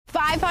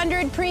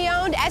500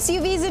 pre-owned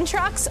SUVs and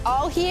trucks,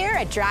 all here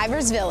at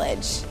Drivers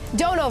Village.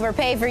 Don't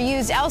overpay for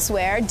used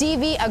elsewhere.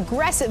 DV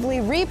aggressively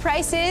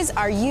reprices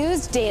our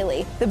used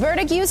daily. The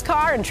Burdick Used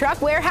Car and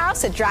Truck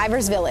Warehouse at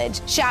Drivers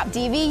Village. Shop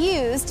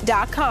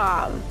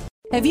DVUsed.com.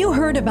 Have you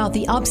heard about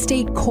the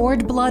Upstate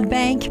Cord Blood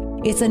Bank?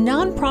 It's a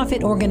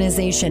nonprofit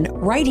organization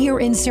right here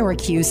in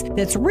Syracuse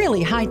that's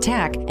really high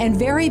tech and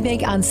very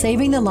big on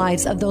saving the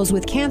lives of those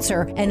with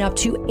cancer and up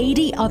to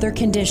 80 other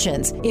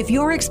conditions. If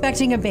you're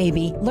expecting a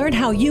baby, learn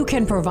how you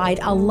can provide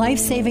a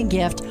life-saving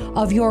gift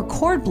of your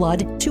cord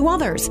blood to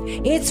others.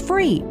 It's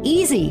free,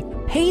 easy,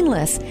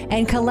 painless,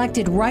 and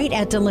collected right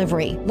at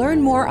delivery.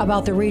 Learn more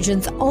about the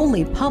region's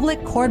only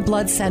public cord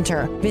blood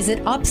center.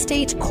 Visit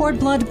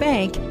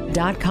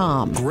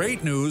upstatecordbloodbank.com.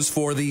 Great news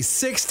for the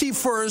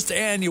 61st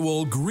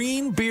annual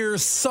Green Beer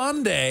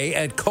Sunday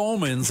at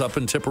Coleman's up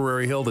in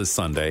Tipperary Hill this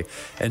Sunday.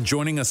 And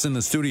joining us in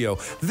the studio,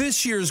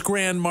 this year's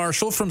Grand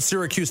Marshal from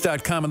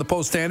Syracuse.com and the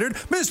Post-Standard,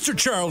 Mr.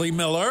 Charlie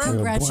Miller.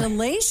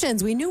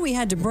 Congratulations. We knew we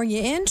had to bring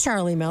you in,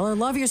 Charlie Miller.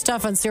 Love your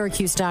stuff on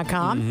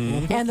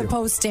Syracuse.com and the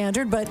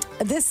Post-Standard, but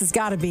this has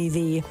got to be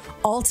the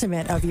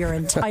ultimate of your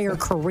entire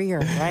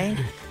career, right?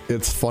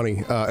 It's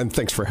funny, and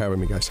thanks for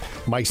having me, guys.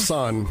 My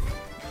son,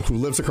 who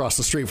lives across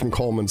the street from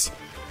Coleman's,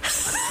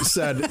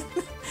 said,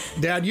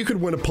 Dad, you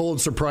could win a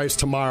Pulitzer Prize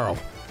tomorrow.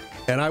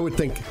 And I would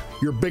think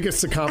your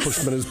biggest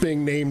accomplishment is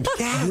being named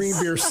Green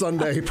Beer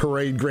Sunday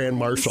Parade Grand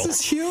Marshal. This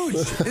is huge.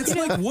 It's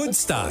like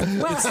Woodstock.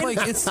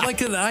 It's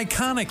like an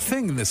iconic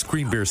thing, this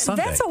Green Beer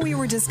Sunday. That's what we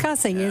were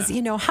discussing is,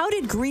 how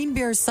did Green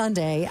Beer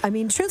Sunday, I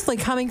mean, truthfully,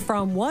 coming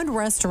from one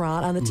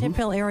restaurant on the Tip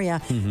Hill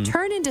area,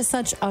 turn into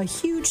such a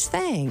huge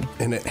thing?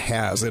 And it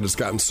has. It has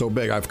gotten so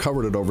big. I've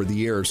covered it over the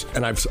years,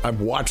 and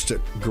I've watched it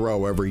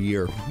grow every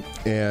year.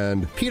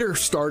 And Peter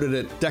started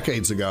it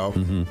decades ago,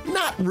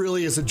 not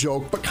really as a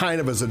joke, but kind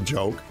of as a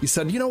joke. He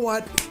said, you know what?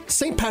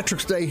 St.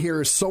 Patrick's Day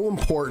here is so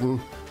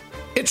important.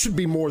 It should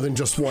be more than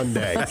just one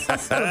day.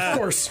 And of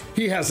course,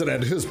 he has it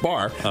at his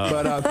bar.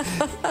 But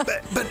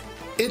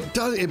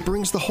it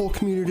brings the whole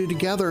community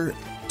together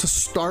to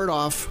start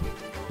off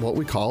what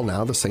we call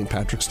now the St.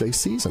 Patrick's Day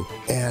season.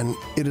 And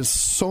it is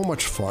so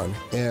much fun.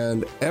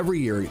 And every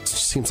year it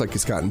seems like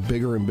it's gotten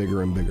bigger and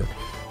bigger and bigger.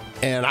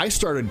 And I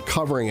started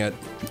covering it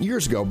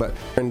years ago, but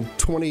in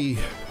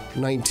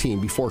 2019,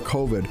 before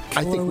COVID,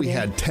 I think we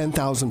had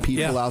 10,000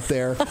 people out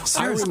there.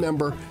 I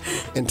remember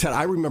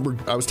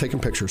I was taking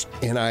pictures,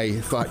 and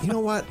I thought, you know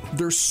what?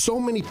 There's so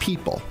many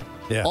people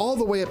all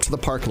the way up to the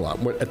parking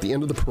lot at the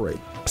end of the parade.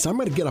 So I'm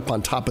going to get up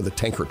on top of the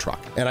tanker truck.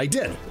 And I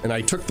did. And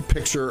I took the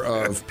picture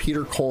of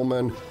Peter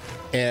Coleman.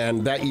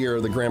 And that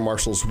year, the Grand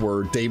Marshals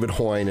were David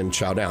Hoyne and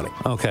Chow Downing.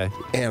 Okay.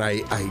 And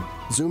I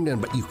zoomed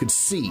in, but you could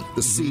see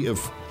the sea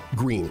of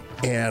green.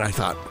 And I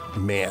thought,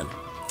 man,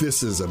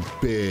 this is a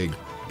big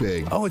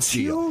it's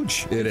deal.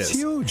 Huge. It's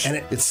huge. And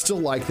it's still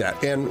like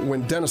that. And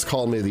when Dennis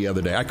called me the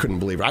other day, I couldn't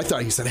believe it. I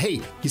thought he said,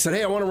 hey,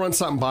 I want to run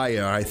something by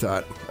you. I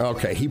thought,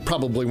 okay, he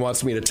probably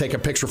wants me to take a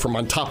picture from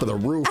on top of the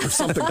roof or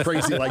something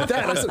crazy like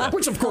that. I said,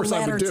 which of course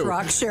I would do.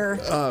 Truck, sure.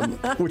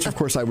 Which of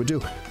course I would do.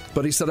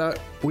 But he said,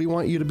 we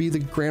want you to be the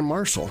Grand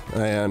Marshal.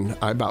 And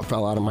I about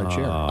fell out of my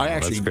chair. I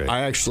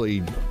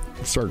actually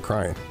started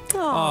crying. Aww.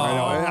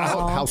 I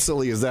know. How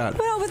silly is that?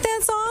 Well, but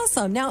that's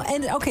awesome. Now,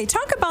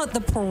 talk about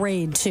the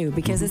parade, too,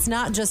 because it's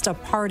not just a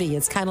party.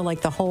 It's kind of like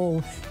the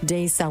whole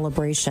day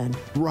celebration.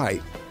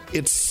 Right.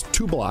 It's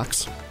 2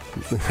 blocks.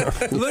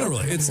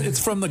 Literally,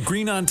 it's from the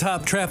green on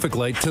top traffic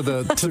light to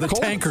the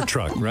tanker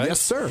truck, right?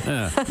 Yes, sir.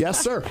 Yeah. Yes,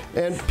 sir.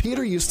 And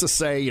Peter used to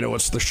say,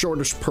 it's the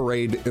shortest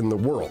parade in the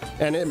world,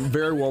 and it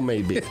very well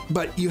may be.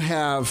 But you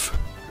have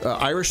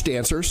Irish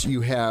dancers,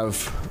 you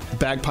have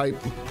bagpipe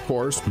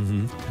corps,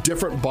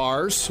 different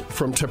bars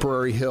from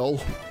Tipperary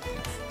Hill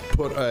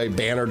put a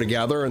banner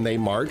together and they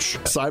march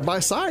side by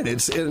side.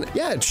 It's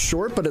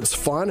short, but it's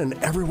fun and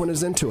everyone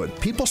is into it.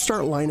 People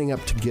start lining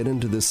up to get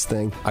into this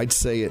thing, I'd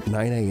say at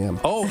 9 a.m.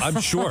 Oh, I'm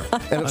sure.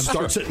 And it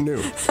starts at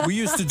noon. We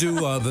used to do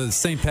the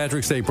St.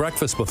 Patrick's Day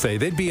breakfast buffet.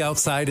 They'd be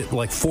outside at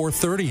like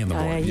 4:30 in the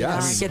morning.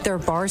 Yes. Get their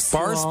bar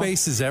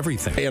space is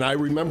everything. And I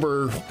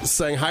remember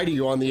saying hi to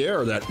you on the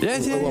air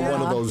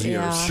one of those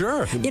years. Yeah.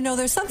 Sure.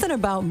 There's something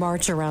about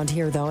March around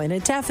here, though, and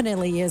it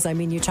definitely is. I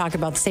mean, you talk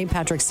about the St.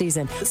 Patrick's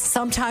season.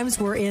 Sometimes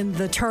we're in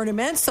the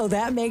tournament, so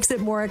that makes it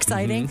more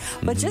exciting.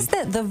 But just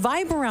the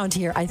vibe around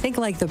here, I think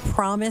like the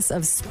promise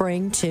of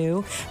spring,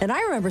 too. And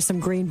I remember some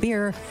Green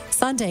Beer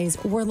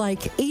Sundays were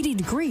like 80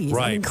 degrees.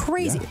 Right. I mean,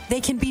 crazy. Yeah.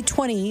 They can be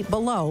 20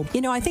 below.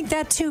 I think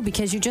that, too,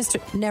 because you just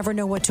never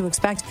know what to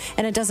expect,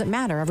 and it doesn't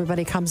matter.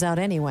 Everybody comes out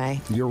anyway.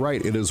 You're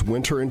right. It is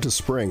winter into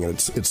spring, and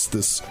it's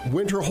this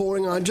winter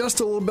holding on just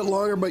a little bit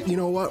longer, but you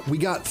know what? We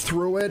got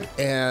through it,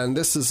 and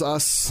this is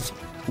us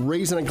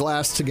raising a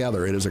glass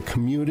together. It is a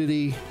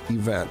community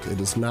event. It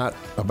is not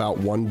about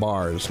one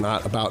bar. It's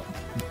not about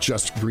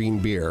just green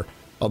beer.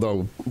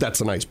 although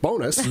that's a nice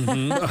bonus.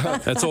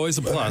 That's always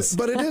a plus.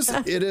 But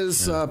it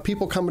is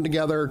people coming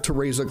together to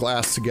raise a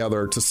glass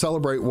together to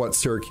celebrate what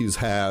Syracuse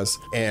has,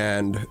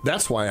 and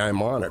that's why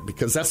I'm on it,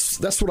 because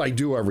that's what I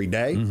do every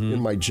day in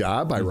my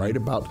job. I write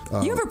about.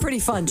 You have a pretty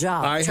fun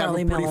job,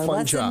 Charlie Miller.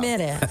 Let's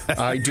admit it.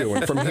 I do,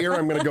 and from here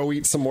I'm going to go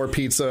eat some more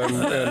pizza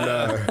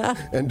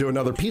and do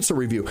another pizza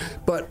review.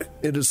 But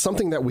it is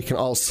something that we can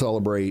all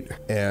celebrate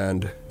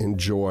and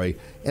enjoy.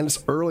 And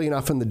it's early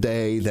enough in the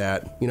day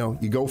that,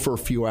 you go for a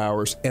few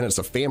hours, and it's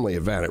a family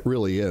event. It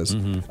really is.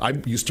 I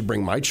used to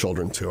bring my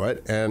children to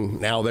it, and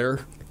now they're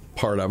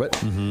part of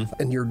it.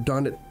 And you're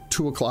done at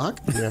 2 o'clock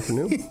in the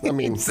afternoon. I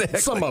mean,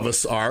 some of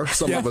us are.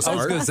 Some of us aren't.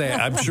 I was going to say,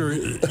 I'm sure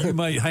you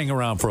might hang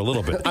around for a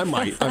little bit. I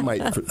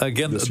might.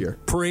 Again, this year.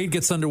 The parade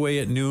gets underway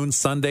at noon,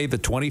 Sunday, the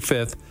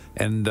 25th,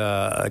 and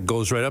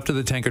goes right up to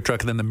the tanker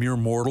truck. And then the Mere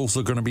Mortals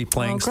are going to be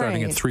playing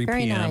starting at 3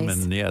 p.m.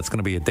 Nice. And it's going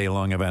to be a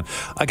day-long event.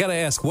 I got to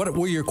ask, what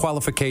were your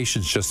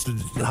qualifications? Just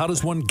how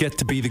does one get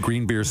to be the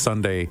Green Beer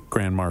Sunday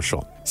Grand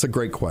Marshal? It's a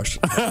great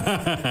question.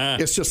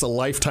 It's just a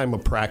lifetime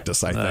of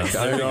practice, I think.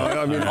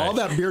 I mean, all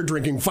that beer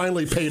drinking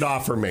finally paid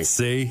off for me.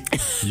 See,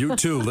 you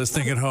too,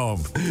 listening at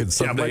home, can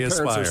someday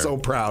aspire. My parents are so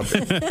proud.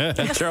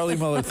 Charlie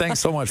Miller, thanks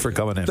so much for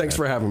coming in. Thanks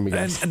for having me,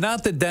 guys. And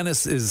not that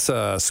Dennis is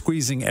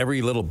squeezing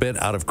every little bit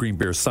out of Green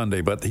Beer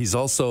Sunday, but he's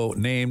also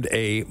named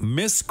a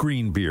Miss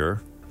Green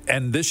Beer,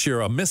 and this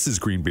year a Mrs.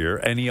 Green Beer,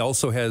 and he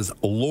also has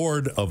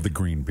Lord of the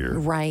Green Beer.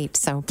 Right,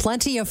 so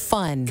plenty of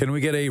fun. Can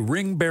we get a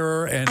Ring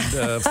Bearer and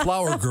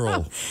Flower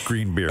Girl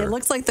Green Beer? It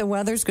looks like the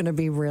weather's going to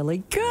be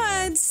really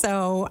good,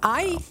 so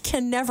I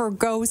can never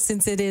go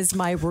since it is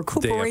my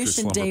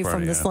recuperation day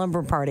from the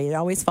slumber party. It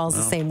always falls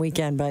the same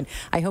weekend, but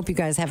I hope you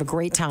guys have a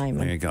great time.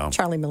 There you go.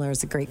 Charlie Miller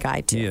is a great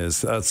guy, too. He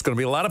is. It's going to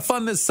be a lot of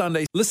fun this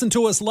Sunday. Listen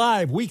to us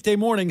live weekday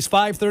mornings,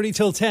 5:30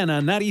 till 10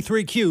 on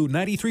 93Q,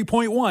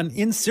 93.1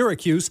 in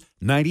Syracuse,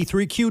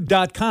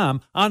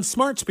 93Q.com on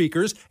smart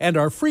speakers and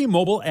our free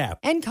mobile app.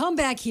 And come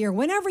back here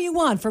whenever you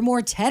want for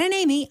more Ted and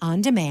Amy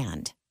on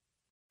demand.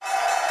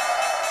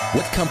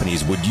 What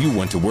companies would you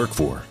want to work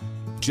for?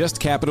 Just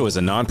Capital is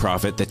a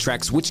nonprofit that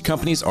tracks which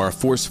companies are a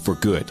force for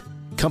good.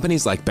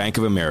 Companies like Bank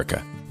of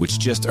America, which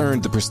just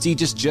earned the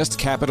prestigious Just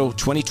Capital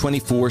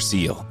 2024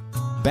 seal.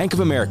 Bank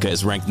of America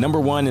is ranked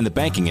 #1 in the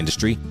banking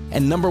industry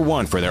and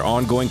 #1 for their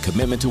ongoing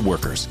commitment to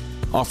workers,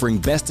 offering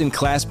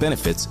best-in-class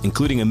benefits,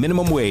 including a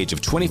minimum wage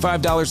of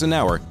 $25 an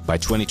hour by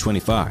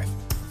 2025.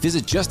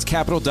 Visit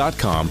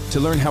justcapital.com to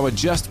learn how a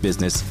just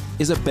business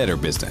is a better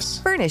business.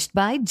 Furnished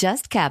by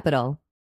Just Capital.